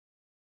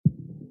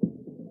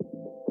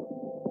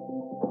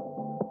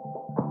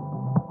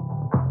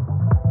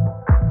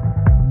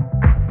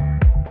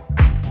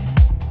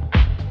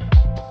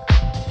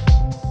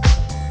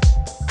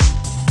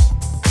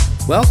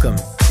Welcome,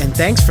 and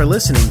thanks for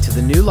listening to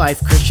the New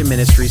Life Christian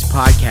Ministries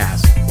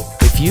podcast.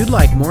 If you'd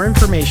like more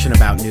information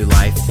about New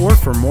Life or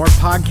for more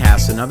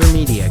podcasts and other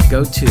media,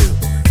 go to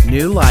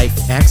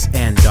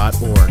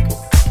newlifexn.org.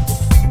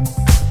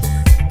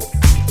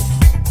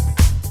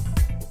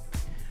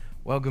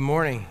 Well, good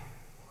morning.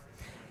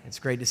 It's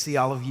great to see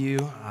all of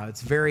you.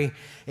 It's very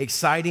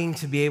exciting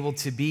to be able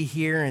to be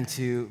here and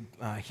to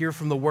hear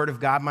from the Word of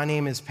God. My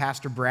name is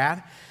Pastor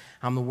Brad.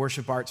 I'm the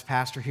worship arts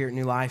pastor here at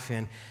New Life,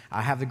 and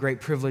I have the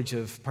great privilege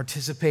of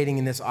participating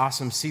in this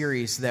awesome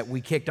series that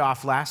we kicked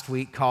off last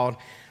week called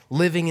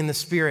Living in the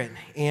Spirit.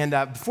 And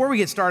before we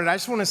get started, I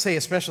just want to say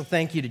a special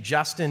thank you to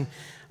Justin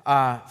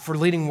for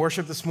leading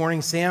worship this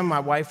morning. Sam, my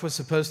wife, was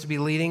supposed to be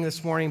leading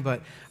this morning,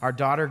 but our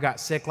daughter got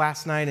sick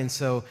last night, and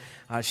so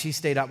she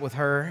stayed up with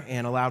her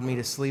and allowed me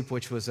to sleep,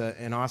 which was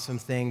an awesome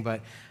thing.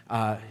 But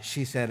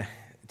she said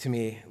to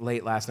me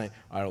late last night,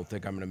 "I don't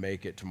think I'm going to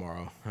make it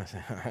tomorrow." I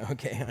said,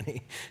 "Okay,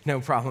 honey,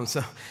 no problem."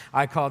 So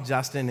I called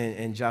Justin,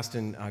 and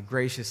Justin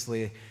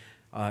graciously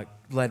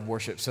led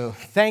worship. So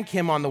thank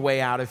him on the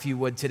way out, if you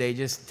would, today.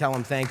 Just tell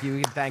him thank you.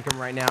 You can thank him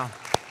right now.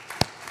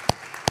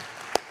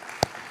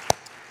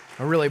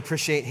 I really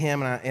appreciate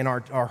him and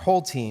our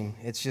whole team.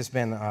 It's just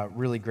been a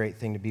really great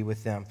thing to be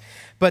with them.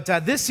 But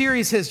this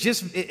series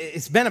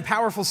it's been a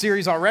powerful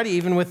series already,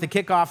 even with the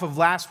kickoff of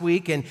last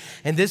week and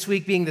this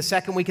week being the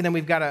second week, and then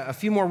we've got a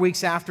few more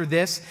weeks after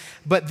this.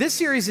 But this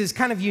series is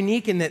kind of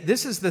unique in that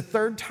this is the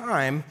third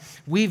time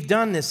we've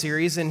done this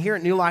series, and here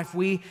at New Life,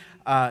 we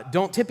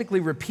don't typically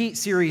repeat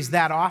series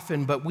that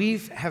often, but we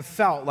have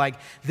felt like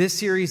this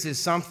series is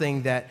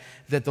something that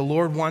the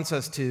Lord wants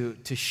us to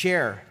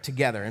share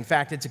together. In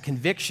fact, it's a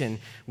conviction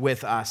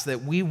with us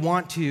that we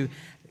want to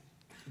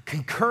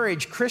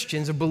encourage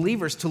Christians and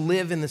believers to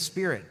live in the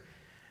Spirit.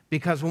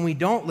 Because when we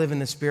don't live in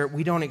the Spirit,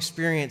 we don't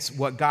experience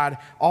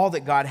all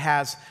that God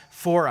has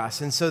for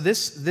us. And so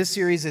this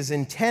series is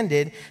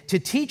intended to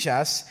teach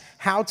us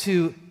how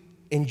to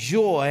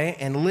enjoy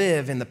and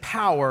live in the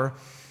power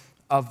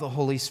of the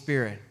Holy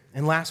Spirit.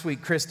 And last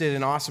week, Chris did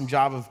an awesome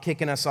job of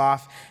kicking us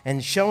off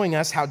and showing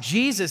us how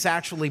Jesus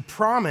actually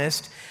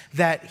promised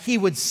that he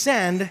would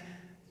send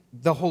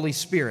the Holy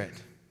Spirit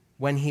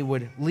when he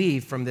would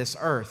leave from this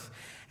earth.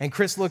 And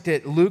Chris looked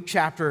at Luke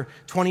chapter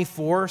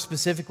 24,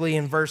 specifically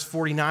in verse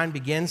 49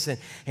 begins,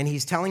 and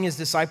he's telling his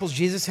disciples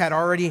Jesus had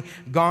already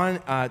gone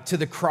to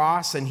the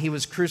cross, and he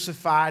was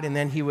crucified, and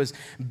then he was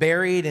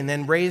buried, and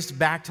then raised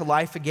back to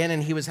life again,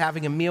 and he was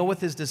having a meal with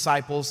his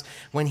disciples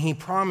when he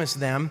promised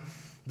them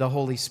the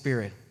Holy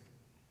Spirit.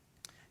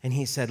 And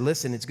he said,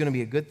 "Listen, it's going to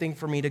be a good thing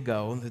for me to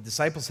go." The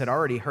disciples had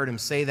already heard him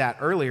say that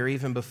earlier,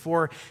 even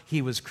before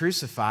he was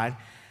crucified.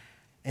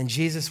 And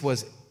Jesus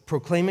was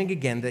proclaiming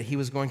again that he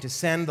was going to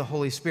send the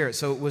Holy Spirit.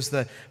 So it was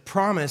the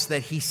promise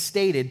that he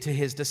stated to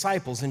his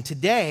disciples. And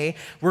today,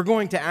 we're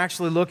going to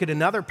actually look at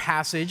another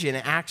passage in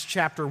Acts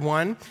chapter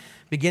 1,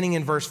 beginning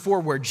in verse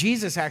 4, where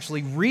Jesus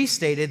actually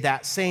restated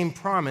that same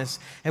promise.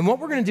 And what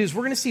we're going to do is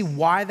we're going to see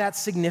why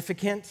that's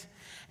significant.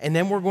 And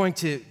then we're going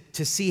to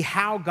see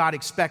how God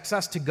expects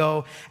us to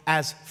go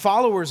as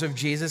followers of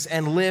Jesus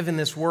and live in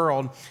this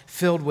world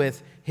filled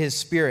with his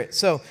Spirit.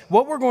 So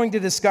what we're going to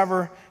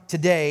discover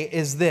today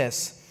is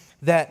this,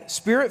 that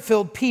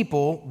Spirit-filled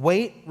people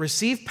wait,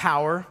 receive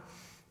power,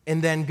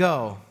 and then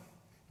go.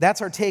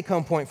 That's our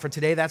take-home point for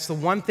today. That's the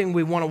one thing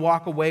we want to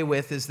walk away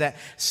with, is that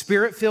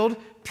Spirit-filled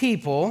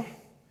people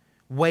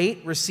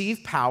wait,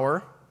 receive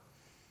power,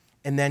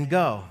 and then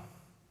go.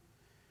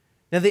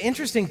 Now, the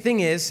interesting thing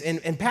is,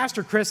 and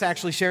Pastor Chris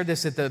actually shared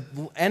this at the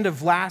end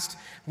of last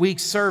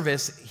week's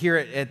service here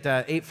at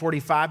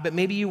 8:45, but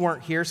maybe you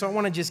weren't here, so I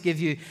want to just give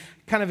you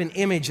kind of an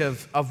image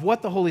of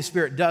what the Holy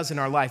Spirit does in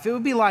our life. It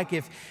would be like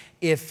if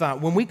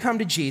when we come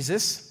to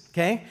Jesus,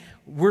 okay,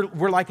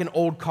 we're like an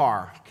old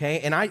car,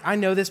 okay? And I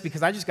know this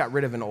because I just got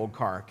rid of an old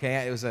car,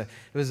 okay? It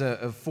was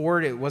a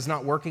Ford. It was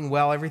not working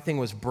well. Everything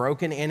was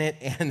broken in it,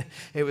 and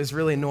it was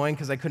really annoying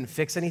because I couldn't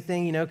fix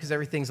anything, because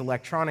everything's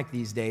electronic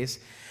these days.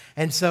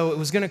 And so it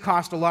was going to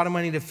cost a lot of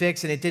money to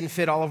fix, and it didn't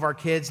fit all of our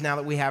kids now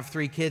that we have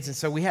 3 kids. And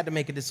so we had to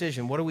make a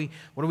decision. What are we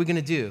going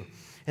to do?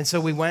 And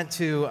so we went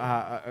to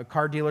a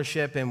car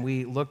dealership, and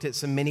we looked at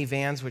some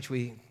minivans, which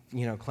we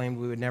claimed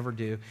we would never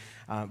do,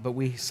 but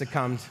we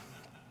succumbed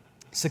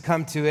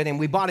to it, and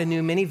we bought a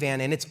new minivan,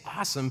 and it's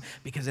awesome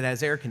because it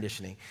has air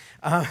conditioning.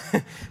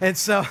 And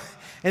so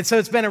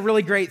it's been a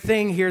really great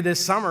thing here this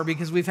summer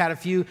because we've had a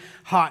few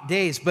hot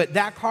days. But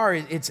that car,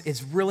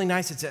 it's really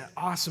nice. It's an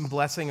awesome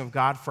blessing of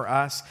God for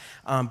us.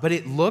 But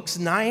it looks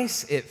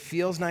nice. It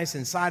feels nice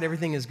inside.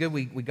 Everything is good.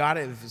 We got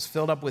it. It was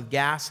filled up with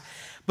gas.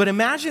 But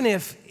imagine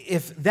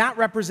if that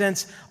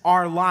represents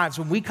our lives.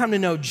 When we come to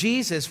know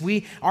Jesus,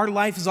 our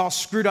life is all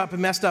screwed up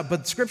and messed up.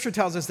 But Scripture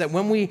tells us that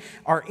when we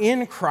are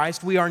in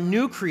Christ, we are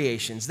new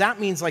creations. That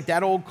means like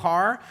that old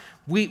car,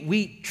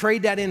 we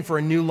trade that in for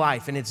a new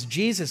life. And it's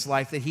Jesus'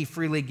 life that he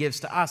freely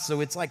gives to us.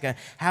 So it's like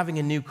having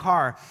a new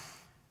car.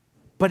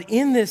 But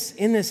in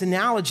this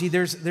analogy,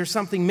 there's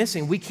something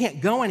missing. We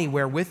can't go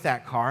anywhere with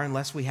that car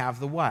unless we have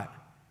the what?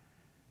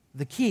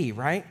 The key,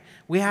 right?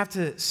 we have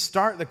to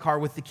start the car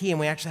with the key, and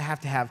we actually have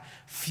to have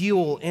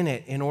fuel in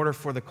it in order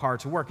for the car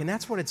to work. And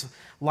that's what it's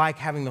like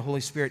having the Holy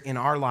Spirit in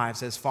our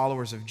lives as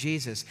followers of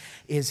Jesus,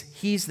 is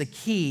he's the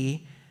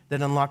key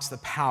that unlocks the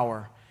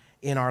power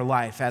in our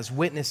life as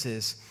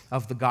witnesses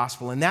of the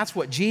gospel. And that's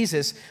what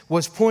Jesus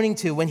was pointing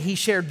to when he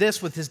shared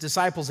this with his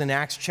disciples in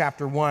Acts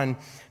chapter 1,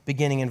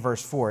 beginning in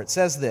verse 4. It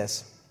says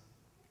this: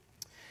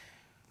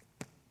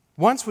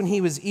 "Once when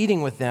he was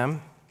eating with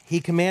them, he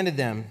commanded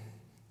them,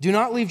 'Do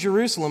not leave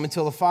Jerusalem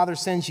until the Father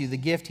sends you the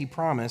gift he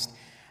promised,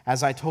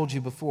 as I told you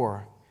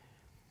before.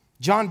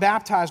 John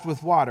baptized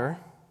with water,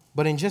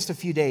 but in just a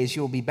few days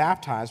you will be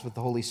baptized with the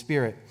Holy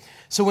Spirit.'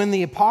 So when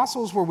the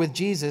apostles were with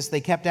Jesus,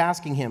 they kept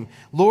asking him,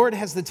 'Lord,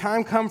 has the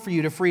time come for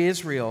you to free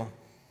Israel,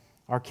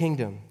 our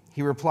kingdom?'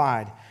 He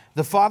replied,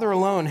 'The Father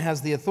alone has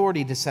the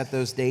authority to set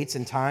those dates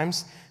and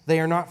times. They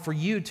are not for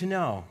you to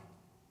know.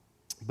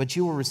 But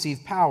you will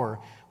receive power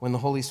when the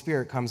Holy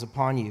Spirit comes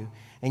upon you,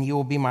 and you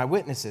will be my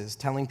witnesses,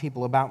 telling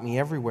people about me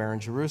everywhere in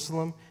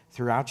Jerusalem,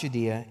 throughout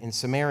Judea, in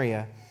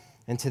Samaria,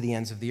 and to the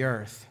ends of the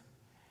earth.'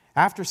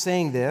 After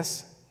saying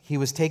this, he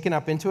was taken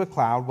up into a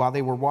cloud while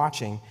they were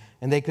watching,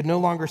 and they could no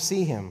longer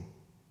see him.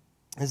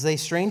 As they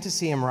strained to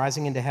see him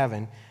rising into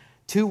heaven,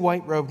 2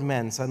 white-robed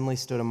men suddenly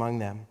stood among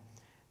them.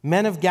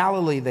 'Men of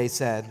Galilee,' they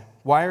said,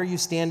 'why are you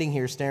standing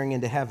here staring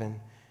into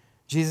heaven?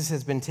 Jesus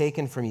has been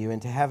taken from you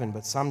into heaven,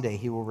 but someday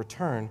he will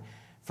return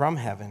from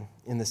heaven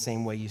in the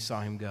same way you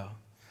saw him go.'"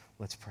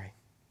 Let's pray.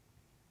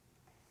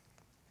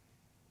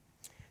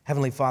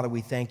 Heavenly Father,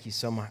 we thank you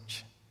so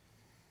much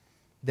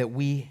that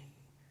we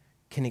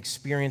can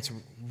experience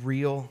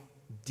real,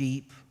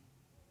 deep,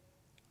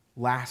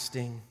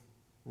 lasting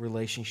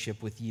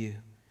relationship with you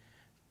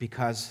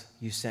because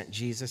you sent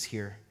Jesus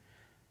here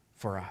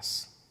for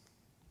us.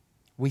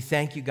 We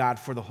thank you, God,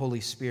 for the Holy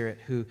Spirit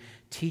who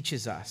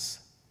teaches us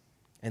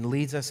and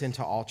leads us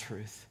into all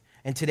truth.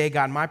 And today,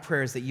 God, my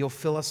prayer is that you'll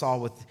fill us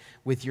all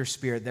with your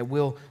Spirit, that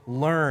we'll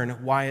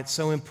learn why it's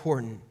so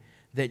important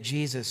that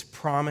Jesus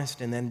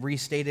promised and then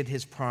restated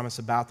his promise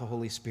about the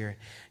Holy Spirit.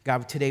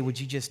 God, today, would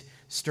you just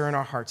stir in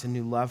our hearts a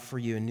new love for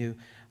you, a new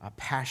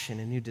passion,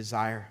 a new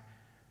desire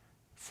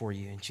for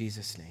you. In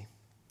Jesus' name,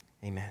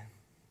 amen.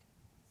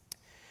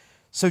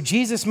 So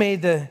Jesus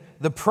made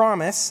the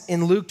promise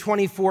in Luke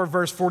 24,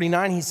 verse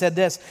 49. He said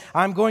this: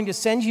 "I'm going to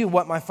send you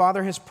what my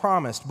Father has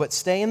promised, but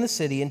stay in the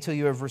city until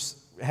you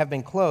have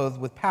been clothed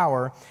with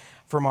power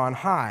from on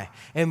high."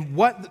 And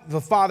what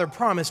the Father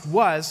promised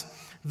was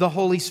the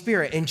Holy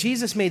Spirit. And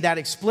Jesus made that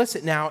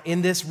explicit now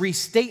in this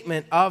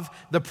restatement of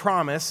the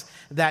promise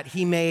that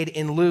he made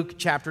in Luke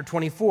chapter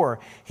 24.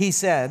 He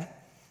said,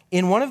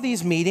 "In one of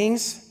these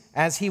meetings,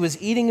 as he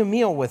was eating a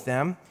meal with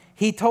them,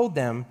 he told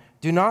them,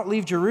 'Do not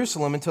leave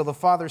Jerusalem until the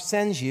Father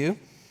sends you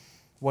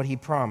what he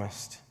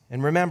promised.'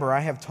 And remember,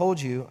 I have told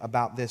you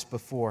about this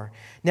before."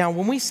 Now,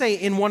 when we say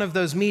in one of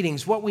those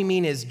meetings, what we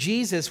mean is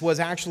Jesus was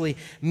actually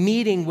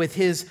meeting with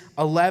his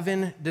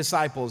 11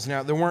 disciples.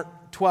 Now, there weren't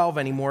 12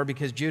 anymore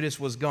because Judas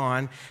was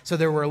gone. So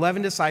there were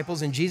 11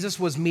 disciples, and Jesus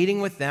was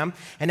meeting with them.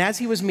 And as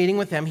he was meeting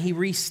with them, he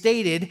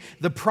restated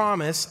the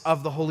promise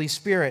of the Holy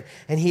Spirit.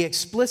 And he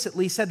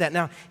explicitly said that.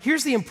 Now,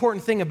 here's the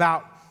important thing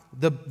about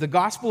the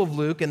Gospel of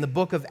Luke and the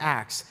book of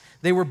Acts.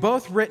 They were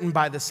both written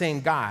by the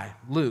same guy,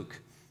 Luke.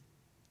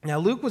 Now,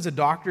 Luke was a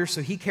doctor,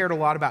 so he cared a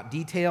lot about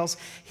details.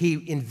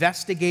 He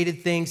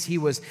investigated things. He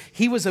was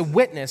a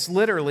witness,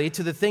 literally,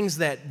 to the things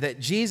that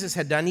Jesus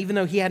had done. Even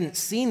though he hadn't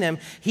seen them,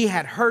 he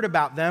had heard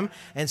about them,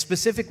 and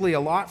specifically a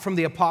lot from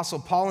the Apostle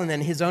Paul, and then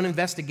his own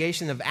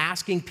investigation of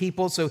asking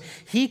people. So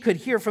he could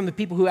hear from the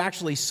people who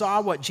actually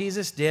saw what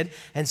Jesus did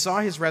and saw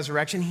his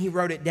resurrection. He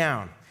wrote it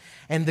down.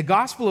 And the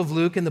Gospel of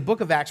Luke and the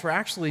book of Acts were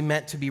actually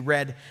meant to be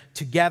read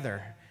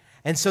together.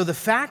 And so the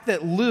fact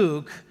that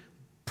Luke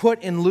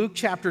put in Luke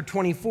chapter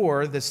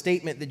 24 the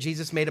statement that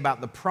Jesus made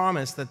about the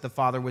promise that the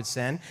Father would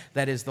send,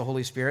 that is the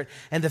Holy Spirit,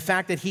 and the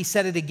fact that he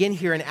said it again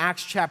here in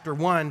Acts chapter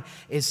 1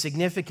 is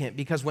significant,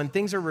 because when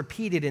things are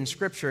repeated in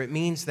Scripture, it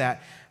means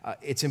that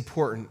it's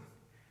important.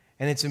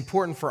 And it's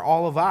important for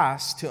all of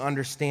us to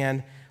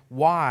understand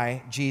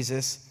why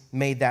Jesus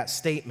made that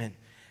statement.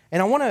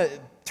 And I want to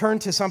turn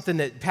to something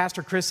that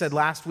Pastor Chris said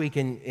last week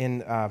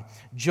in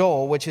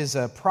Joel, which is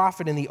a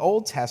prophet in the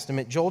Old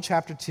Testament, Joel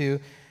chapter 2,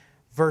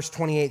 verse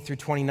 28 through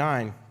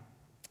 29.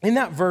 In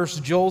that verse,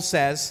 Joel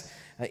says,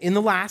 "In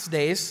the last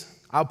days,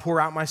 I'll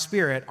pour out my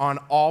Spirit on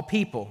all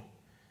people."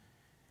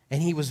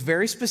 And he was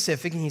very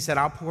specific, and he said,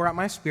 "I'll pour out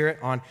my Spirit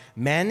on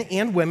men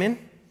and women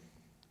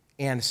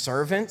and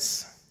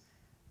servants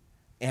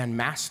and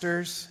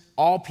masters,"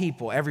 all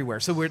people everywhere.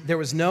 So there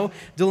was no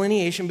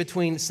delineation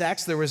between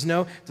sex. There was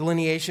no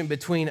delineation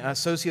between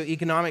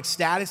socioeconomic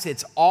status.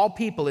 It's all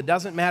people. It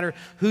doesn't matter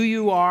who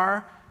you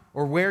are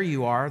or where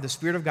you are. The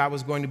Spirit of God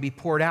was going to be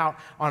poured out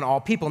on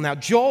all people. Now,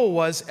 Joel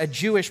was a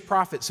Jewish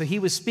prophet, so he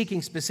was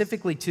speaking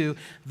specifically to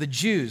the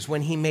Jews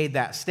when he made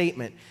that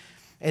statement.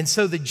 And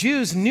so the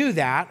Jews knew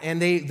that,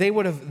 and they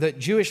would have, the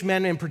Jewish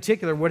men in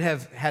particular, would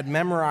have had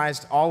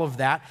memorized all of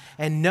that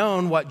and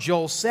known what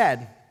Joel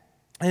said.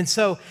 And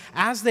so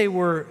as they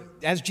were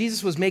as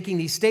Jesus was making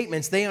these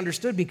statements, they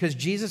understood because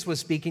Jesus was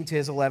speaking to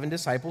his 11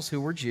 disciples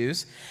who were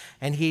Jews,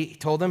 and he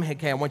told them,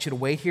 okay, I want you to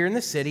wait here in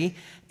the city.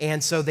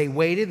 And so they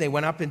waited. They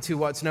went up into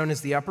what's known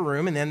as the upper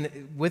room, and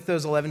then with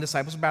those 11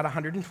 disciples, about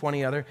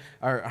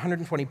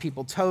 120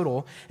 people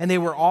total, and they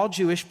were all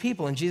Jewish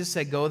people. And Jesus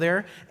said, go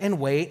there and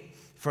wait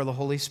for the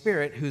Holy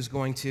Spirit who's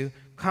going to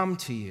come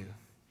to you.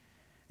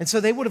 And so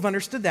they would have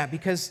understood that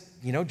because,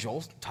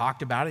 Joel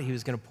talked about it. He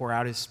was going to pour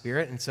out his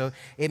Spirit, and so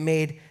it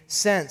made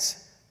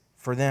sense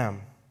for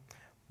them.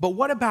 But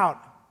what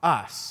about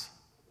us?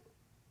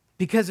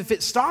 Because if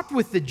it stopped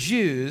with the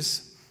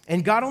Jews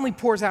and God only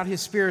pours out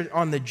his Spirit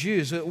on the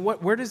Jews,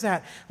 where does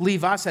that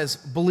leave us as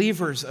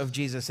believers of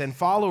Jesus and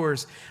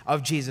followers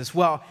of Jesus?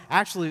 Well,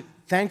 actually,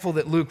 thankful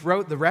that Luke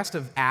wrote the rest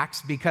of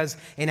Acts, because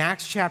in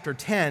Acts chapter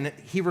 10,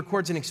 he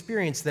records an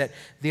experience that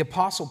the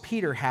Apostle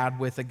Peter had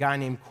with a guy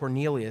named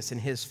Cornelius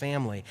and his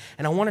family.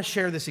 And I want to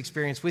share this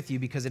experience with you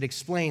because it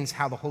explains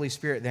how the Holy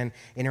Spirit then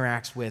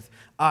interacts with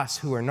us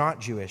who are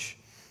not Jewish.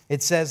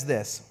 It says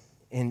this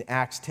in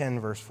Acts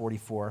 10, verse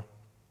 44.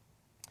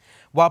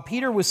 While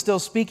Peter was still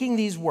speaking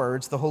these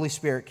words, the Holy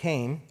Spirit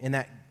came, and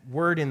that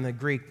word in the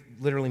Greek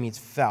literally means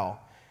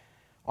fell,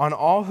 on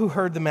all who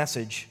heard the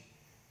message.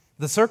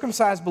 The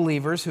circumcised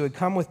believers who had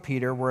come with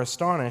Peter were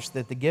astonished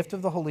that the gift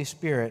of the Holy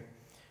Spirit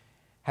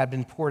had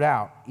been poured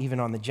out even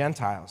on the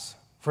Gentiles,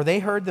 for they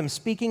heard them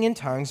speaking in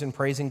tongues and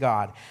praising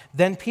God.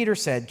 Then Peter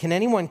said, can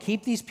anyone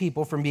keep these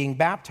people from being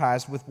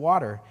baptized with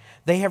water?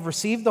 They have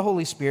received the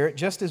Holy Spirit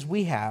just as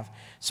we have.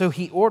 So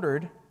he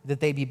ordered that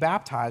they be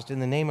baptized in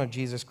the name of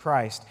Jesus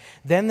Christ.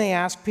 Then they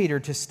asked Peter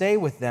to stay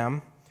with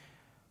them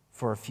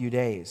for a few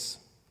days.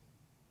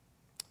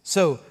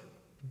 So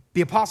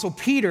the Apostle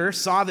Peter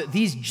saw that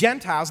these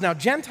Gentiles, now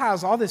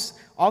Gentiles, all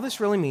this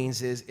really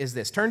means is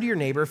this. Turn to your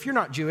neighbor. If you're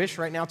not Jewish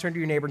right now, turn to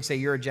your neighbor and say,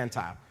 you're a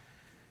Gentile.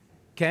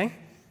 Okay?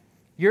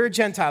 You're a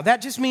Gentile.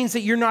 That just means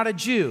that you're not a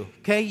Jew.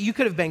 Okay? You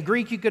could have been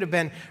Greek, you could have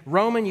been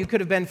Roman, you could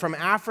have been from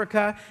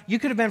Africa, you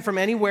could have been from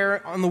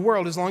anywhere in the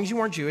world. As long as you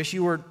weren't Jewish,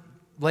 you were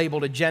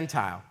labeled a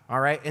Gentile. All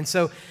right? And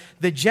so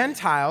the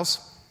Gentiles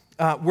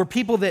were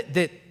people that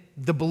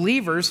the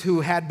believers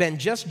who had been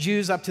just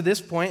Jews up to this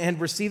point and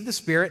had received the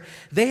Spirit,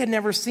 they had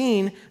never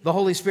seen the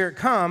Holy Spirit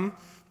come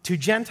to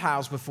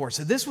Gentiles before.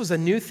 So this was a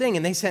new thing,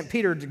 and they sent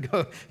Peter to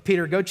go,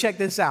 Peter, go check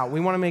this out.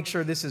 We want to make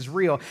sure this is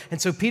real. And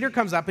so Peter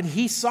comes up, and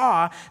he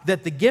saw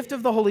that the gift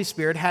of the Holy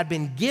Spirit had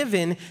been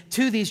given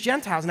to these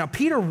Gentiles. Now,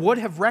 Peter would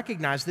have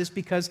recognized this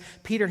because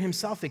Peter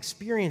himself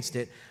experienced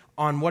it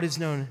on what is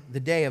known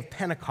the day of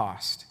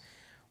Pentecost.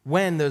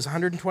 When those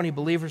 120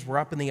 believers were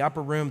up in the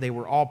upper room, they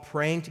were all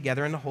praying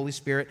together and the Holy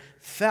Spirit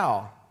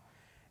fell.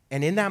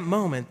 And in that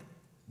moment,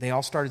 they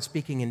all started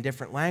speaking in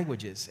different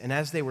languages. And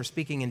as they were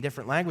speaking in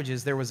different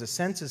languages, there was a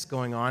census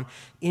going on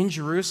in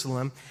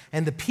Jerusalem.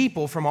 And the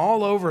people from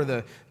all over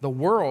the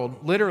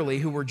world, literally,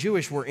 who were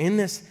Jewish, were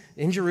in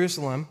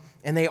Jerusalem.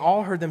 And they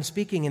all heard them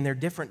speaking in their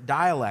different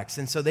dialects.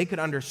 And so they could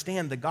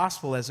understand the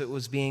gospel as it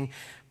was being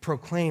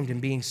proclaimed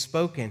and being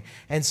spoken.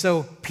 And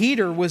so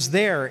Peter was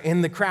there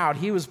in the crowd.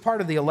 He was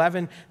part of the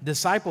 11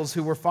 disciples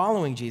who were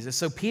following Jesus.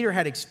 So Peter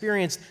had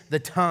experienced the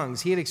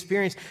tongues. He had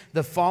experienced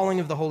the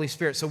falling of the Holy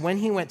Spirit. So when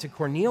he went to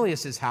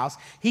Cornelius' house,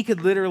 he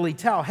could literally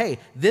tell, hey,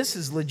 this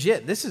is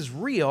legit. This is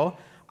real.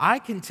 I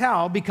can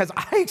tell because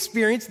I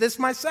experienced this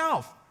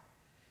myself.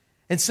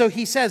 And so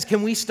he says,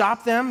 can we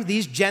stop them,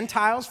 these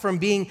Gentiles, from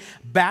being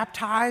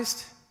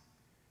baptized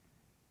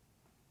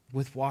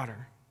with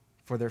water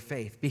for their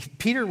faith?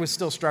 Peter was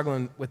still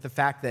struggling with the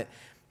fact that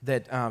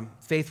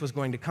faith was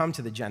going to come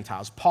to the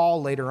Gentiles.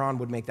 Paul later on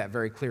would make that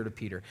very clear to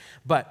Peter.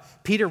 But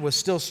Peter was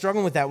still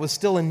struggling with that. It was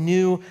still a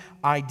new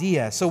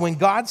idea. So when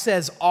God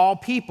says all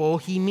people,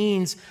 he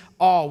means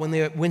all.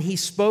 When he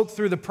spoke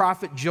through the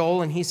prophet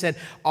Joel and he said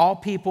all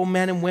people,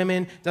 men and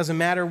women, doesn't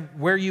matter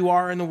where you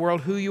are in the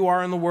world, who you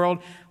are in the world,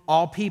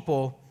 all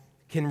people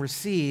can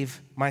receive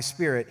my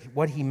Spirit.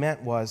 What he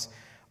meant was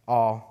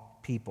all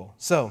people.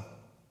 So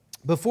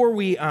before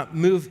we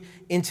move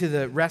into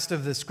the rest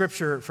of the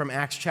scripture from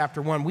Acts chapter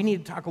 1, we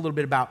need to talk a little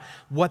bit about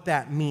what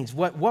that means.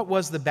 What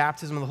was the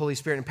baptism of the Holy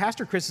Spirit? And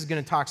Pastor Chris is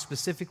going to talk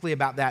specifically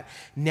about that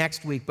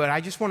next week, but I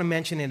just want to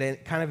mention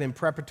it kind of in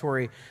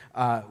preparatory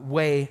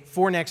way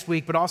for next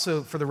week, but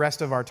also for the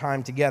rest of our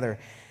time together.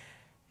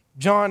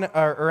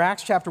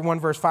 Acts chapter 1,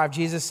 verse 5,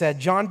 Jesus said,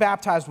 John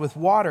baptized with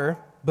water,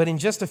 but in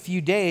just a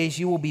few days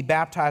you will be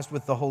baptized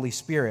with the Holy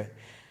Spirit.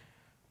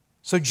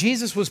 So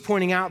Jesus was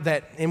pointing out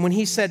that, and when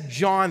he said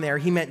John there,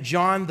 he meant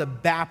John the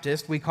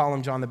Baptist. We call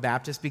him John the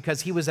Baptist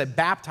because he was a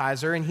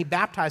baptizer and he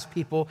baptized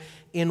people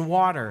in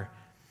water.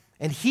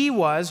 And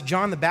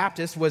John the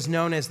Baptist was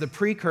known as the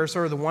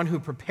precursor, or the one who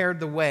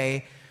prepared the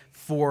way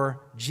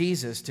for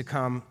Jesus to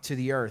come to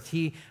the earth.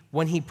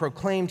 When he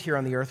proclaimed here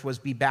on the earth was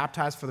be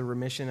baptized for the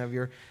remission of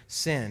your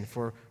sin,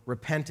 for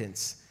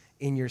repentance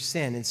in your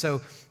sin. And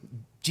so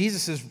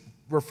Jesus'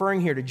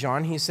 referring here to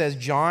John. He says,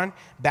 John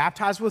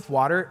baptized with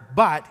water,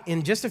 but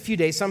in just a few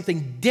days,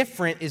 something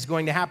different is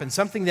going to happen,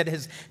 something that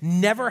has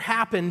never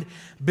happened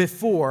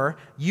before.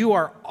 You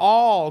are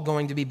all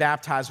going to be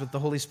baptized with the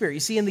Holy Spirit. You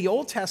see, in the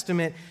Old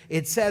Testament,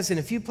 it says in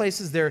a few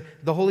places there,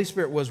 the Holy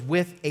Spirit was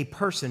with a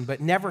person, but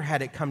never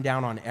had it come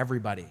down on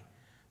everybody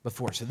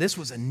before. So this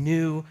was a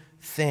new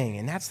thing.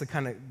 And that's the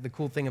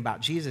cool thing about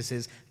Jesus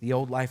is the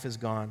old life is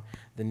gone,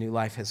 the new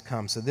life has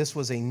come. So this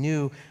was a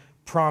new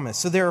promise.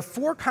 So there are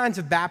 4 kinds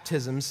of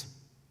baptisms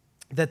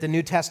that the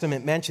New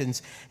Testament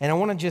mentions, and I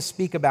want to just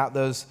speak about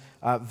those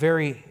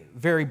very,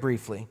 very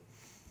briefly,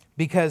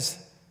 because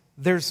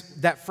there's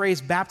that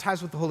phrase,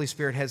 baptized with the Holy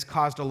Spirit, has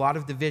caused a lot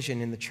of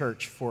division in the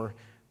church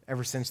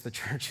ever since the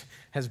church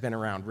has been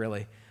around,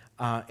 really.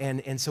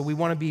 And so we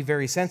want to be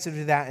very sensitive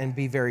to that and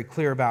be very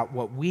clear about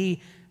what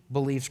we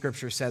believe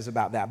Scripture says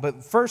about that.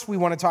 But first, we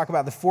want to talk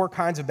about the 4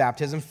 kinds of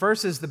baptism.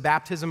 First is the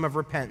baptism of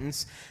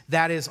repentance.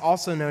 That is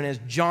also known as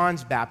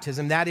John's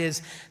baptism. That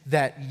is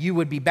that you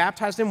would be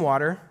baptized in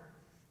water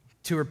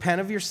to repent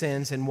of your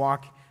sins and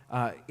walk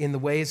in the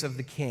ways of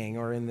the King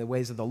or in the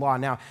ways of the law.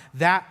 Now,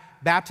 that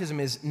baptism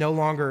is no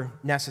longer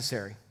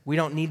necessary. We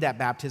don't need that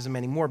baptism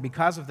anymore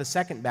because of the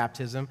second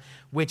baptism,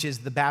 which is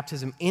the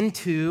baptism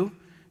into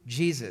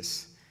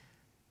Jesus,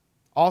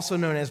 also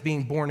known as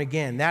being born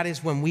again. That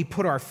is when we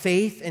put our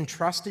faith and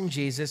trust in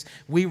Jesus,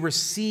 we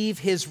receive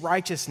his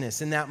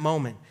righteousness in that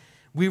moment.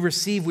 We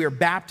are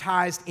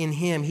baptized in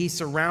him. He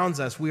surrounds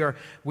us. We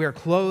are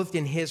clothed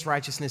in his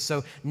righteousness.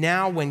 So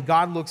now when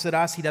God looks at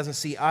us, he doesn't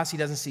see us. He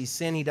doesn't see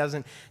sin. He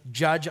doesn't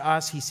judge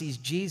us. He sees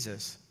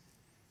Jesus,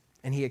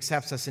 and he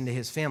accepts us into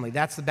his family.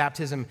 That's the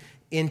baptism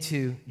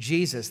into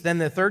Jesus. Then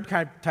the third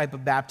type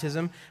of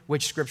baptism,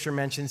 which Scripture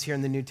mentions here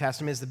in the New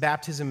Testament, is the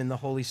baptism in the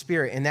Holy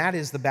Spirit. And that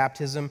is the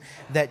baptism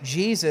that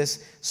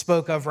Jesus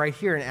spoke of right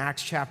here in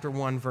Acts chapter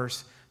 1,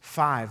 verse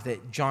 5,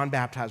 that John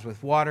baptized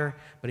with water,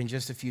 but in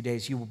just a few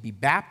days you will be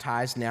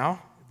baptized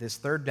now, this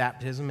third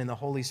baptism in the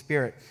Holy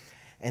Spirit.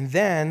 And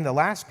then the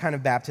last kind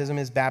of baptism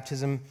is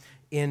baptism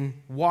in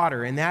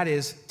water, and that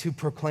is to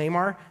proclaim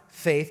our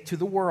faith to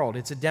the world.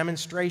 It's a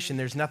demonstration.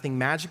 There's nothing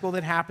magical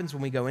that happens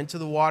when we go into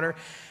the water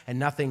and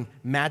nothing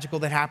magical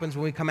that happens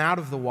when we come out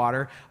of the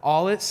water.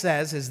 All it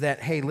says is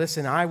that, hey,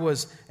 listen, I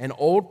was an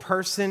old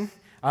person.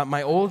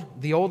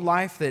 The old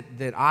life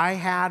that I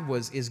had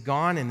is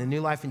gone, and the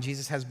new life in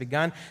Jesus has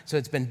begun. So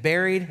it's been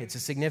buried. It's a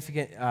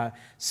significant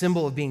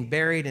symbol of being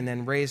buried and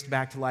then raised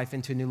back to life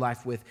into a new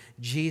life with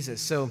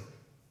Jesus. So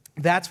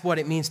that's what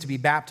it means to be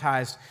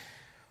baptized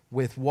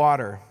with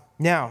water.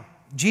 Now,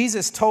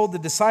 Jesus told the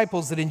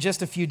disciples that in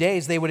just a few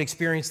days they would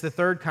experience the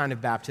third kind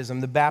of baptism,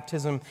 the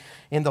baptism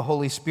in the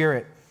Holy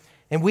Spirit.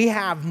 And we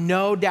have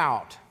no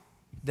doubt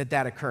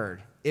that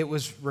occurred. It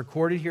was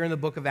recorded here in the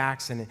book of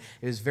Acts, and it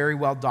is very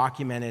well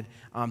documented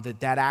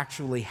that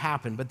actually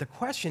happened. But the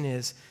question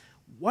is,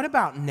 what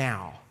about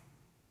now?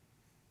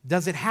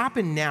 Does it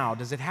happen now?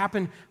 Does it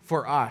happen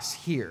for us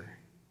here?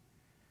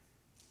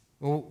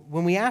 Well,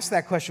 when we ask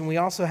that question, we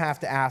also have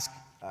to ask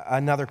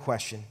another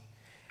question.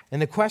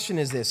 And the question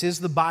is this: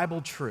 is the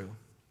Bible true?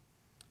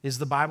 Is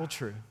the Bible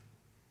true?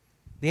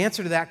 The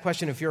answer to that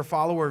question, if you're a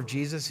follower of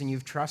Jesus and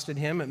you've trusted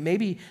him,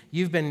 maybe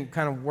you've been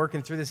kind of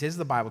working through this, is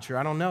the Bible true?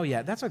 I don't know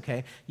yet. That's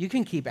okay. You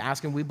can keep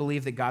asking. We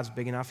believe that God's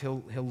big enough.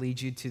 He'll lead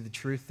you to the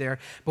truth there.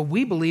 But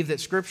we believe that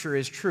Scripture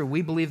is true.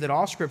 We believe that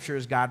all Scripture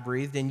is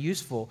God-breathed and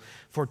useful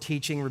for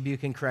teaching,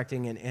 rebuking,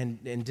 correcting,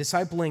 and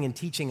discipling and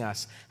teaching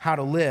us how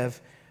to live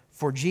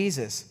for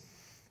Jesus.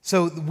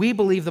 So we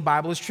believe the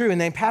Bible is true. And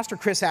then Pastor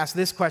Chris asked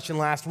this question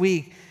last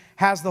week: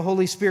 has the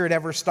Holy Spirit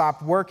ever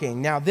stopped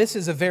working? Now, this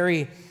is a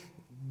very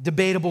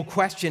debatable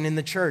question in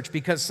the church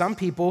because some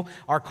people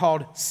are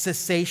called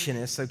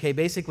cessationists, okay?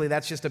 Basically,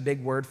 that's just a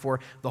big word for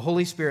the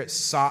Holy Spirit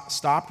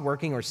stopped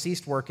working or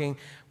ceased working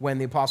when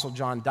the Apostle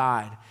John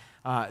died.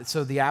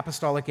 So the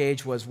apostolic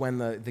age was when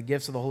the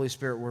gifts of the Holy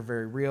Spirit were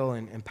very real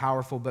and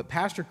powerful. But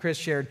Pastor Chris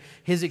shared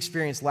his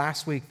experience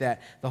last week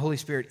that the Holy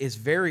Spirit is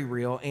very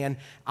real. And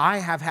I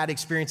have had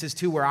experiences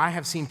too where I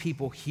have seen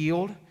people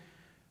healed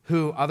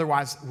who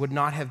otherwise would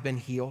not have been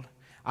healed.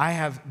 I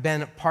have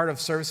been part of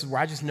services where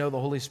I just know the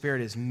Holy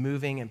Spirit is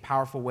moving in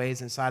powerful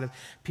ways inside of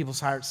people's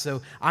hearts.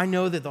 So I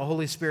know that the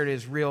Holy Spirit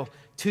is real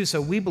too.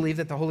 So we believe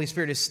that the Holy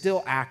Spirit is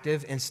still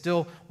active and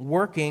still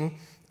working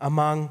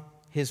among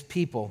his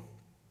people.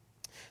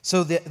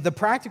 So the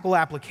practical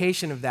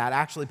application of that,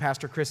 actually,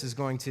 Pastor Chris is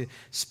going to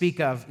speak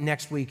of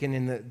next week and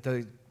in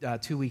the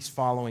 2 weeks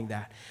following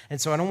that. And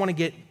so I don't want to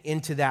get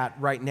into that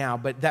right now,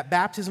 but that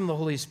baptism of the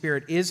Holy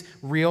Spirit is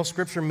real.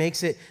 Scripture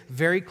makes it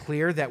very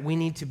clear that we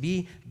need to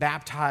be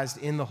baptized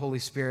in the Holy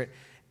Spirit,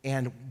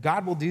 and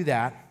God will do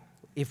that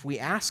if we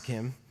ask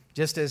him,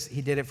 just as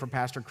he did it for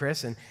Pastor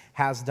Chris and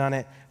has done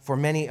it for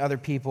many other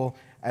people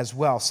as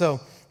well. So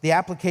the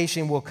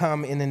application will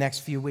come in the next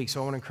few weeks, so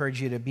I want to encourage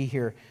you to be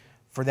here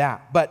for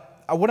that.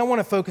 But what I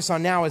want to focus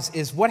on now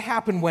is what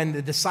happened when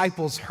the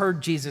disciples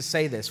heard Jesus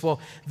say this. Well,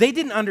 they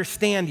didn't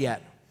understand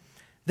yet.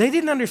 They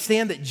didn't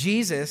understand that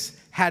Jesus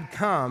had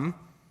come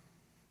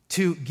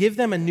to give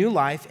them a new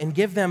life and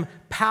give them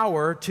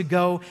power to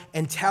go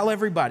and tell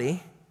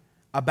everybody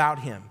about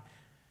him.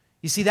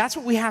 You see, that's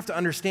what we have to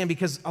understand,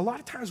 because a lot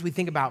of times we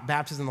think about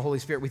baptism in the Holy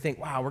Spirit, we think,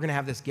 wow, we're going to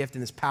have this gift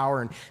and this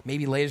power, and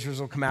maybe lasers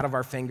will come out of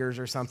our fingers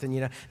or something,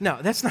 you know.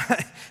 No, that's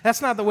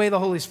not the way the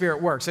Holy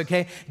Spirit works,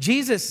 okay?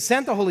 Jesus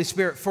sent the Holy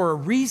Spirit for a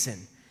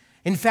reason.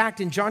 In fact,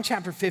 in John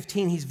chapter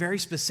 15, he's very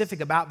specific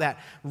about that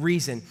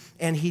reason,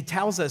 and he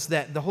tells us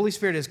that the Holy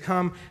Spirit has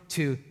come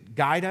to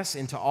guide us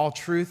into all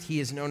truth. He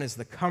is known as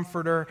the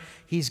Comforter.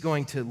 He's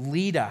going to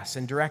lead us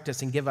and direct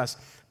us and give us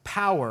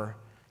power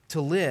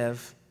to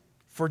live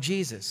for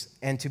Jesus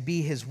and to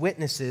be his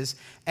witnesses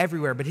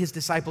everywhere. But his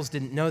disciples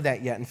didn't know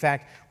that yet. In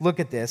fact, look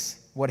at this,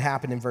 what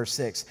happened in verse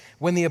 6.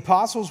 When the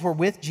apostles were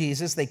with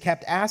Jesus, they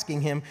kept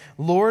asking him,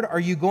 "Lord, are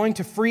you going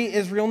to free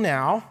Israel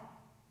now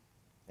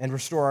and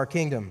restore our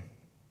kingdom?"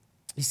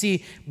 You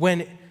see,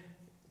 when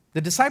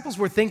the disciples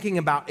were thinking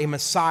about a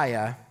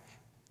Messiah,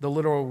 the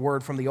literal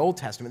word from the Old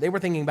Testament, they were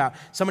thinking about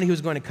somebody who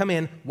was going to come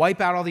in,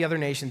 wipe out all the other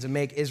nations, and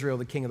make Israel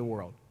the king of the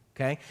world.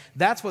 Okay?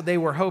 That's what they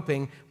were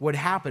hoping would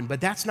happen, but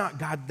that's not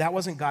God. That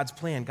wasn't God's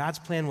plan. God's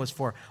plan was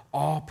for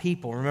all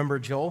people. Remember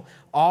Joel?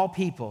 All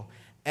people,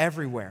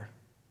 everywhere.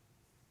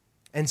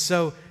 And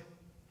so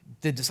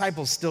the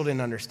disciples still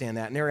didn't understand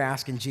that, and they were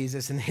asking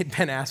Jesus, and they'd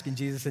been asking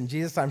Jesus, and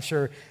Jesus, I'm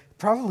sure,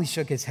 probably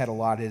shook his head a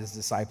lot at his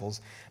disciples.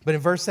 But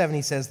in verse 7,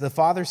 he says, "The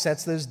Father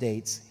sets those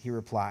dates," he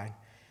replied,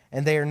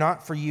 "and they are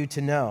not for you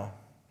to know."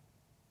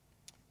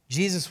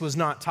 Jesus was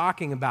not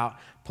talking about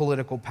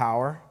political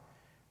power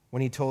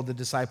when he told the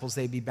disciples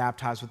they'd be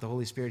baptized with the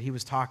Holy Spirit. He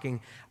was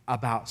talking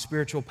about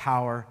spiritual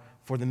power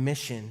for the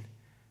mission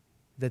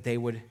that they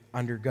would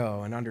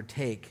undergo and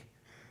undertake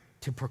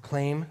to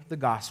proclaim the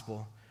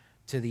gospel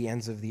to the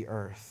ends of the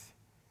earth.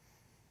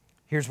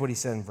 Here's what he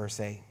said in verse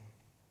 8.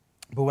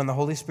 "But when the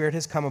Holy Spirit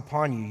has come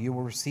upon you, you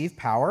will receive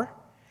power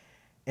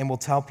and will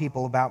tell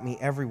people about me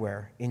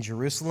everywhere, in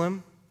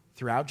Jerusalem,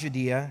 throughout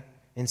Judea,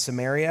 in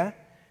Samaria,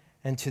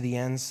 and to the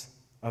ends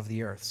of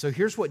the earth." So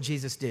here's what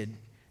Jesus did.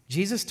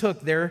 Jesus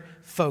took their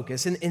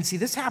focus, and see,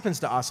 this happens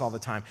to us all the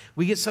time.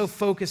 We get so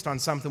focused on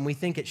something, we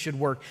think it should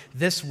work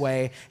this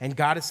way, and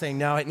God is saying,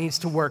 no, it needs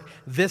to work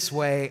this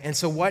way. And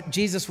so what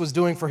Jesus was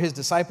doing for his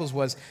disciples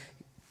was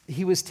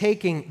he was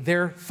taking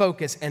their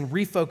focus and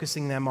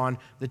refocusing them on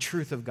the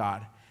truth of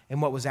God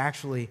and what was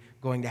actually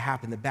going to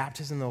happen. The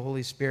baptism of the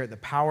Holy Spirit, the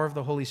power of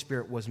the Holy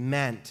Spirit was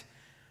meant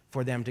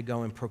for them to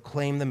go and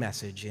proclaim the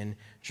message in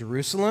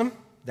Jerusalem.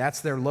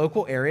 That's their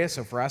local area.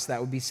 So for us, that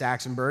would be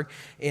Saxonburg.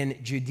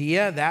 In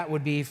Judea, that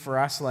would be for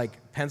us like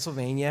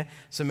Pennsylvania.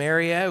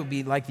 Samaria would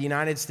be like the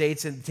United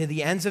States, and to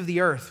the ends of the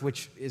earth,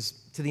 which is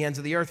to the ends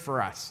of the earth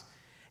for us.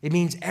 It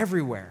means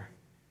everywhere.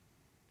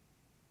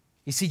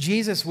 You see,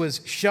 Jesus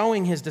was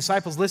showing his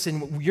disciples,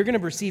 listen, you're going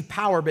to receive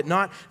power, but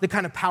not the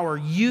kind of power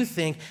you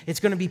think. It's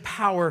going to be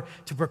power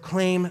to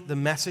proclaim the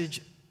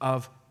message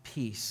of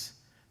peace.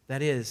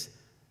 That is,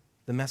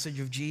 the message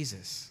of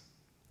Jesus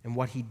and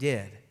what he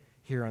did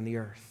here on the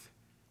earth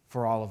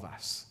for all of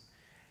us.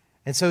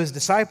 And so his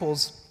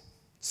disciples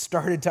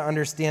started to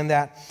understand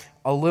that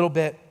a little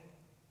bit,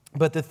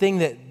 but the thing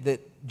that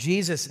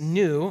Jesus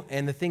knew,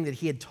 and the thing that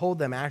he had told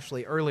them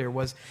actually earlier,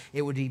 was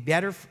it would be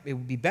better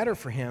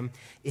for him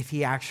if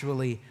he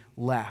actually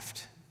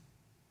left.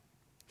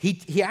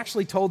 He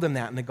actually told them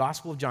that in the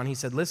Gospel of John. He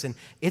said, listen,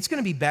 it's going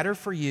to be better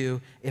for you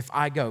if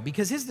I go.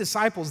 Because his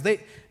disciples, they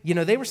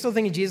were still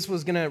thinking Jesus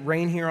was going to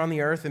reign here on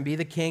the earth and be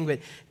the king, but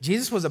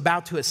Jesus was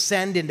about to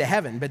ascend into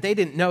heaven, but they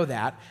didn't know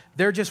that.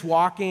 They're just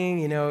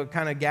walking,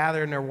 kind of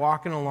gathered, and they're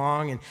walking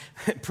along,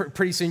 and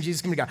pretty soon Jesus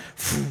is going to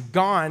be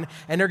gone,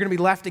 and they're going to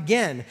be left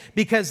again,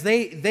 because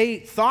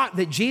they thought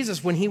that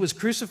Jesus, when he was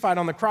crucified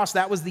on the cross,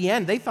 that was the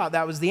end. They thought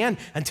that was the end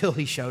until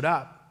he showed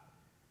up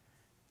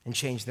and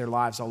changed their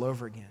lives all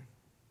over again.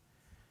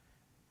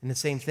 And the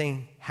same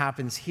thing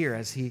happens here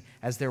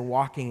as they're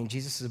walking, and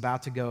Jesus is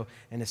about to go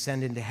and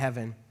ascend into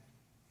heaven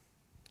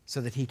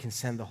so that he can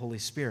send the Holy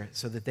Spirit,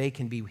 so that they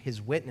can be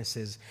his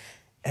witnesses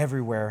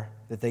everywhere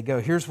that they go.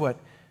 Here's what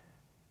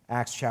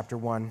Acts chapter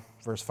 1,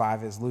 verse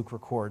 5 is. Luke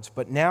records,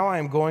 "But now I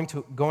am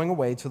going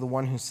away to the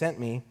one who sent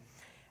me,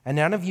 and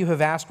none of you have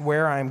asked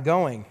where I am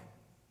going."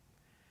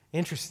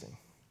 Interesting.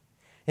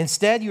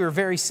 "Instead, you are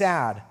very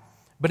sad.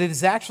 But it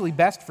is actually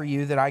best for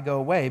you that I go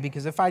away,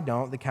 because if I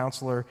don't, the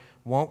counselor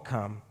won't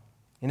come.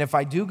 And if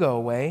I do go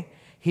away,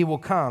 he will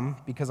come,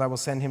 because I will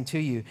send him to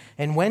you.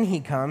 And when he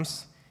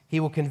comes,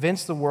 he will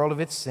convince the world of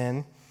its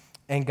sin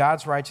and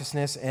God's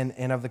righteousness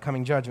and of the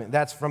coming judgment."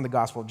 That's from the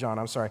Gospel of John,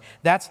 I'm sorry.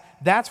 That's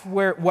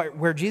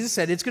where Jesus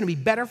said it's going to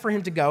be better for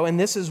him to go, and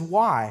this is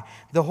why.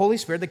 The Holy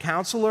Spirit, the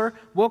counselor,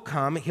 will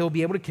come. He'll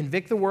be able to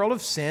convict the world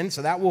of sin,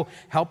 so that will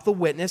help the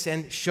witness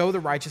and show the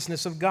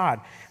righteousness of God.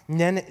 And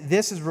then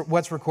this is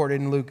what's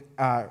recorded in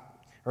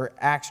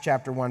Acts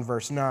chapter 1,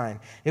 verse 9.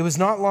 "It was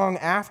not long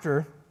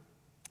after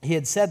he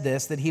had said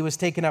this that he was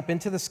taken up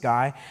into the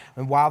sky,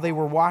 and while they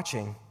were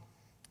watching,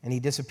 and he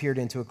disappeared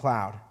into a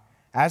cloud.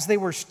 As they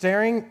were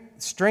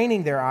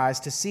straining their eyes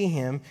to see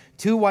him,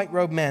 two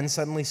white-robed men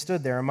suddenly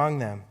stood there among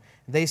them.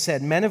 They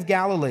said, 'Men of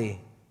Galilee,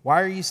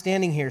 Why are you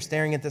standing here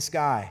staring at the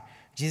sky?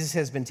 Jesus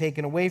has been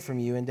taken away from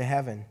you into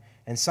heaven,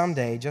 and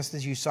someday, just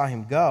as you saw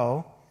him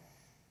go,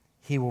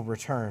 he will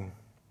return."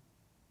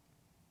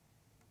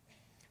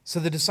 So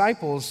the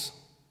disciples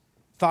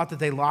thought that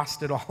they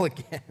lost it all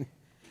again.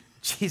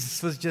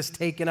 Jesus was just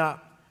taken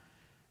up.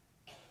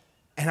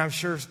 And I'm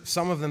sure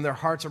some of them, their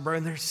hearts are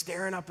burning. They're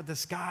staring up at the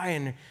sky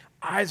and their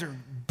eyes are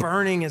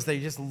burning as they're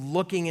just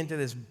looking into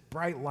this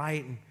bright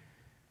light. And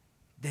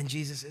then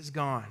Jesus is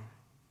gone.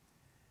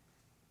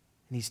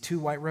 And these two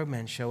white-robed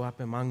men show up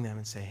among them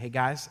and say, "Hey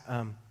guys,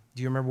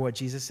 do you remember what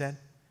Jesus said?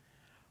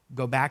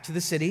 Go back to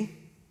the city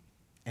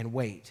and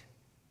wait.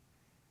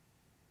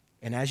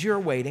 And as you're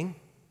waiting,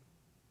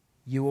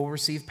 you will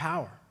receive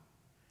power.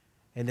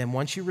 And then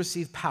once you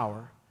receive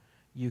power,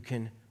 you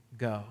can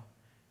go."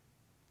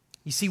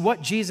 You see,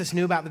 what Jesus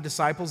knew about the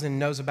disciples and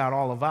knows about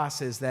all of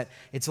us is that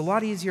it's a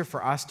lot easier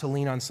for us to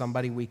lean on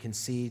somebody we can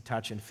see,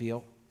 touch, and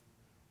feel,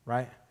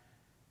 right?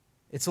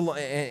 It's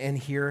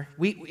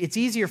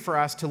easier for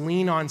us to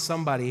lean on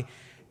somebody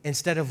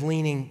instead of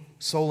leaning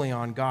solely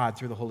on God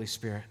through the Holy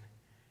Spirit.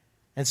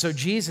 And so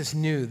Jesus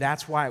knew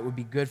that's why it would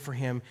be good for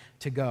him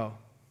to go.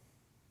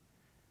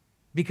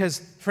 Because,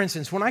 for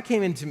instance, when I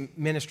came into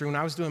ministry, when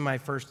I was doing my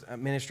first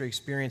ministry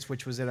experience,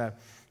 which was at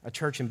a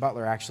church in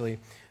Butler, actually,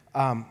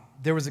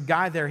 there was a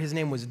guy there, his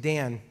name was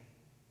Dan,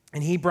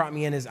 and he brought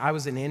me in as I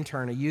was an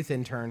intern, a youth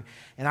intern,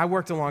 and I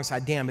worked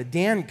alongside Dan. But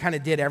Dan kind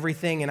of did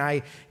everything,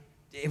 and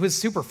it was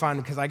super fun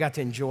because I got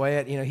to enjoy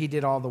it. You know, he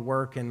did all the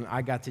work, and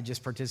I got to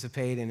just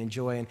participate and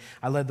enjoy, and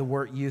I led the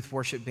youth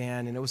worship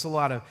band, and it was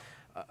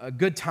a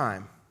good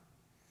time.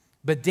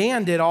 But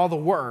Dan did all the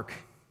work.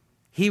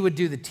 He would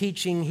do the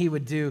teaching, he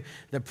would do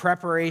the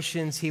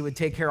preparations, he would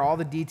take care of all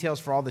the details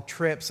for all the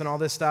trips and all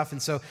this stuff.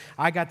 And so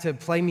I got to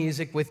play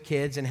music with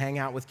kids and hang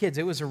out with kids.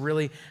 It was a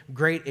really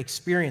great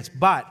experience.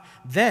 But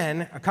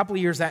then, a couple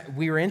of years that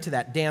we were into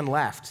that, Dan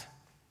left.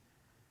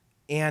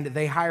 And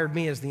they hired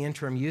me as the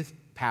interim youth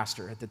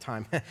pastor at the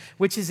time,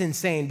 which is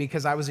insane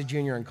because I was a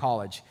junior in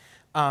college.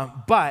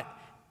 But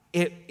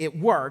it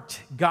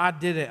worked. God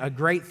did a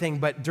great thing.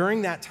 But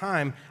during that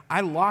time, I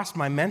lost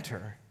my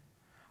mentor.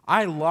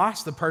 I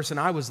lost the person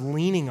I was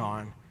leaning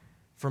on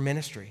for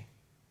ministry.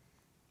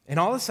 And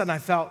all of a sudden, I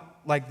felt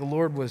like the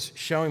Lord was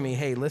showing me,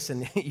 hey,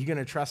 listen, you going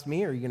to trust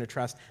me or are you going to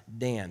trust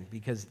Dan?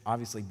 Because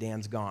obviously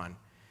Dan's gone,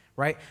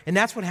 right? And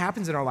that's what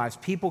happens in our lives.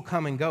 People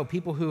come and go.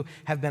 People who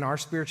have been our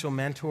spiritual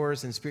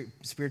mentors and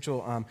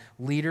spiritual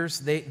leaders,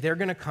 they're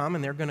going to come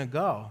and they're going to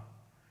go.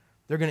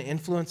 They're going to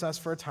influence us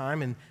for a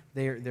time and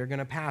they're going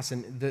to pass.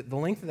 And the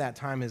length of that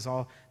time is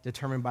all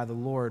determined by the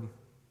Lord.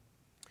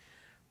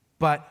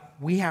 But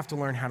we have to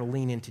learn how to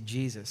lean into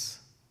Jesus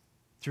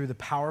through the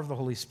power of the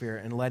Holy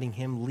Spirit and letting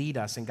him lead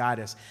us and guide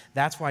us.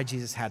 That's why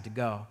Jesus had to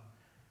go.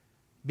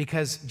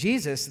 Because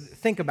Jesus,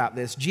 think about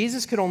this,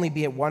 Jesus could only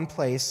be at one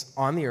place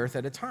on the earth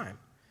at a time.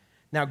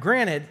 Now,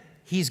 granted,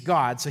 he's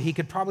God, so he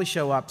could probably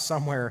show up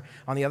somewhere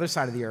on the other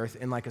side of the earth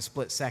in like a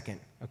split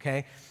second,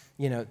 okay?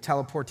 You know,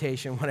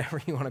 teleportation,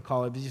 whatever you want to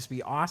call it, would just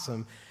be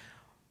awesome.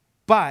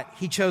 But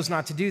he chose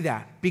not to do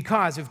that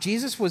because if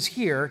Jesus was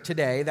here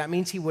today, that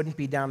means he wouldn't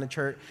be down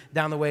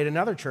the way at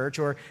another church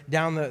or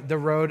down the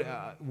road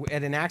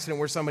at an accident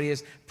where somebody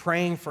is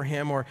praying for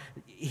him, or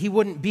he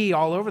wouldn't be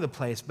all over the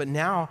place. But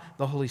now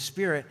the Holy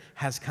Spirit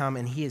has come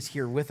and he is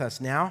here with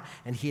us now,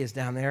 and he is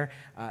down there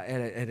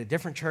at a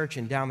different church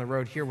and down the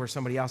road here where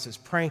somebody else is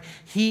praying.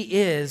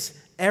 He is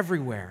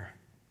everywhere.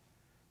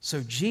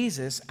 So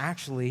Jesus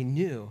actually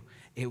knew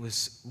it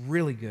was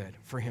really good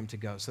for him to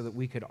go so that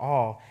we could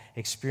all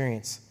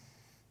experience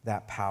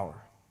that power.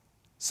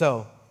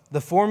 So the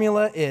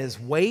formula is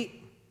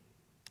wait,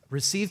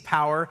 receive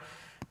power,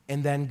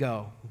 and then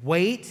go.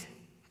 Wait,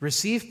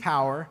 receive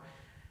power,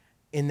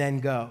 and then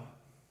go.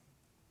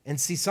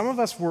 And see, some of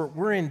us,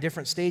 we're in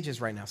different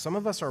stages right now. Some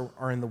of us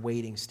are in the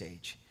waiting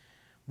stage.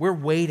 We're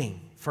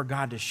waiting for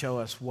God to show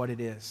us what it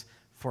is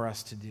for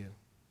us to do.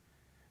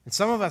 And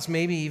some of us,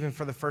 maybe even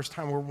for the first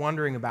time, we're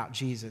wondering about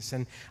Jesus.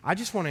 And I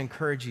just want to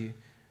encourage you.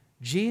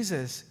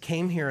 Jesus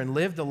came here and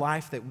lived a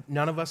life that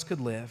none of us could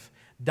live,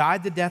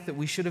 died the death that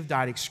we should have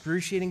died,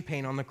 excruciating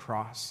pain on the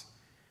cross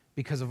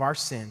because of our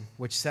sin,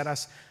 which set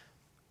us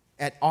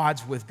at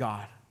odds with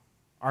God.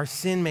 Our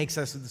sin makes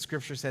us, as the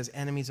scripture says,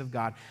 enemies of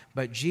God.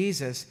 But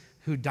Jesus,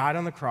 who died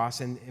on the cross,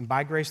 and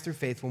by grace through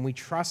faith, when we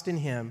trust in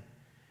him,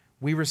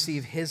 we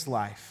receive his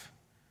life.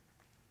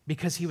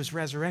 Because he was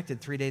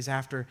resurrected 3 days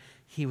after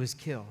he was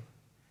killed,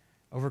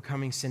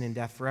 overcoming sin and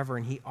death forever.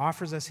 And he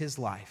offers us his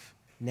life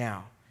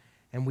now,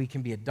 and we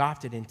can be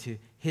adopted into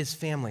his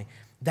family.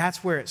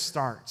 That's where it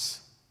starts.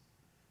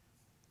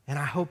 And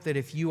I hope that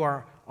if you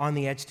are on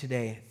the edge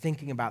today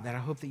thinking about that, I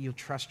hope that you'll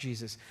trust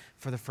Jesus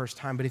for the first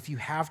time. But if you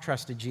have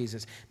trusted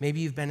Jesus, maybe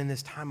you've been in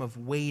this time of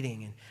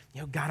waiting and,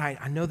 you know, God,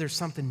 I know there's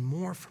something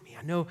more for me.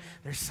 I know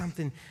there's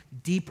something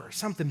deeper,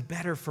 something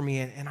better for me,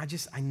 and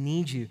I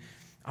need you.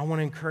 I want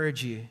to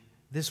encourage you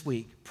this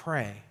week,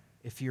 pray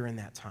if you're in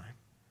that time.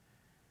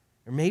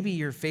 Or maybe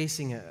you're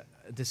facing a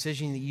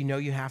decision that you know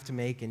you have to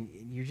make and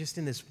you're just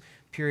in this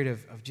period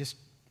of just,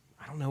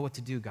 I don't know what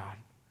to do, God.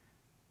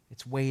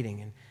 It's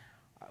waiting. And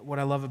what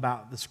I love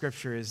about the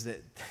scripture is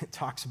that it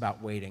talks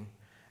about waiting,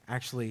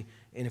 actually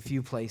in a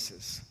few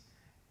places.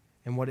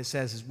 And what it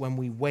says is when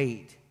we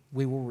wait,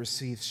 we will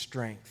receive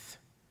strength.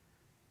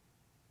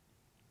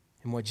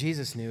 And what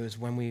Jesus knew is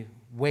when we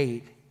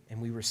wait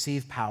and we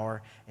receive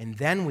power and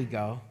then we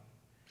go,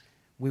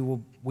 we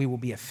will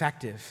be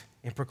effective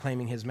in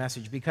proclaiming his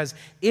message. Because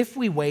if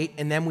we wait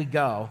and then we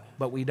go,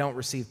 but we don't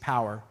receive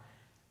power,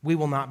 we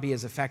will not be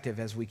as effective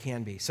as we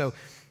can be. So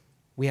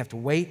we have to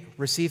wait,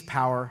 receive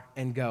power,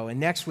 and go. And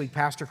next week,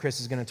 Pastor Chris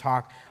is going to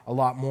talk a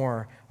lot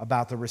more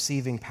about the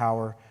receiving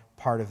power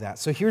part of that.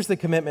 So here's the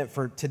commitment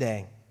for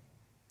today.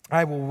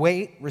 I will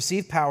wait,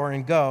 receive power,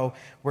 and go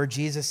where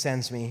Jesus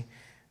sends me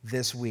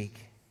this week.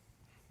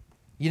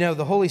 You know,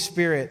 the Holy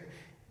Spirit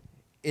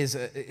is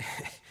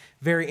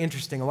very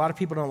interesting. A lot of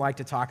people don't like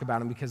to talk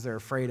about him because they're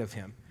afraid of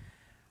him.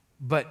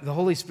 But the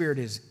Holy Spirit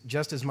is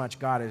just as much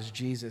God as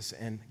Jesus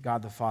and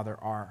God the Father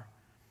are.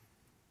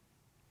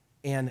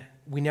 And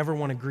we never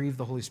want to grieve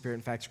the Holy Spirit.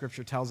 In fact,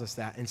 Scripture tells us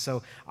that. And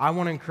so I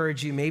want to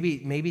encourage you,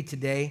 maybe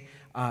today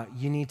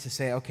you need to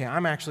say, okay,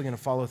 I'm actually going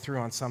to follow through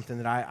on something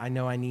that I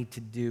know I need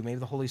to do. Maybe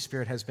the Holy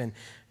Spirit has been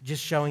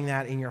just showing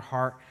that in your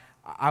heart.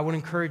 I would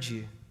encourage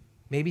you.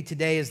 Maybe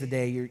today is the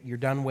day you're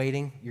done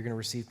waiting, you're going to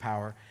receive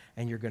power,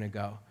 and you're going to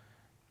go.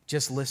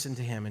 Just listen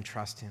to him and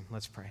trust him.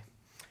 Let's pray.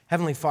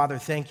 Heavenly Father,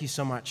 thank you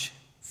so much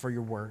for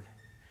your word.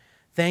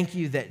 Thank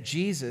you that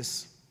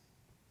Jesus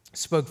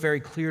spoke very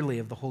clearly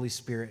of the Holy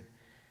Spirit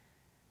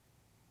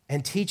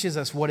and teaches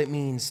us what it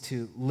means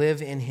to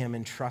live in him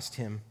and trust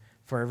him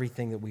for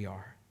everything that we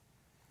are.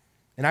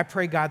 And I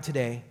pray, God,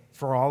 today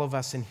for all of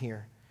us in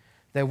here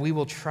that we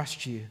will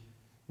trust you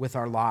with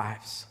our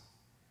lives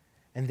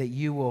and that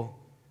you will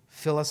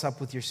fill us up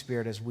with your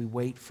Spirit as we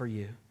wait for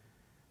you,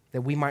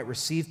 that we might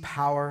receive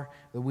power,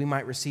 that we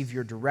might receive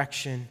your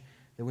direction,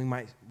 that we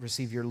might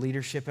receive your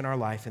leadership in our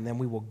life, and then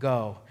we will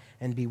go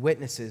and be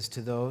witnesses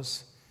to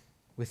those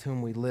with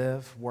whom we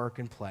live, work,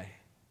 and play.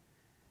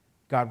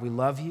 God, we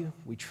love you.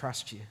 We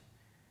trust you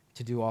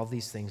to do all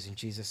these things in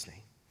Jesus'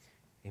 name.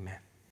 Amen.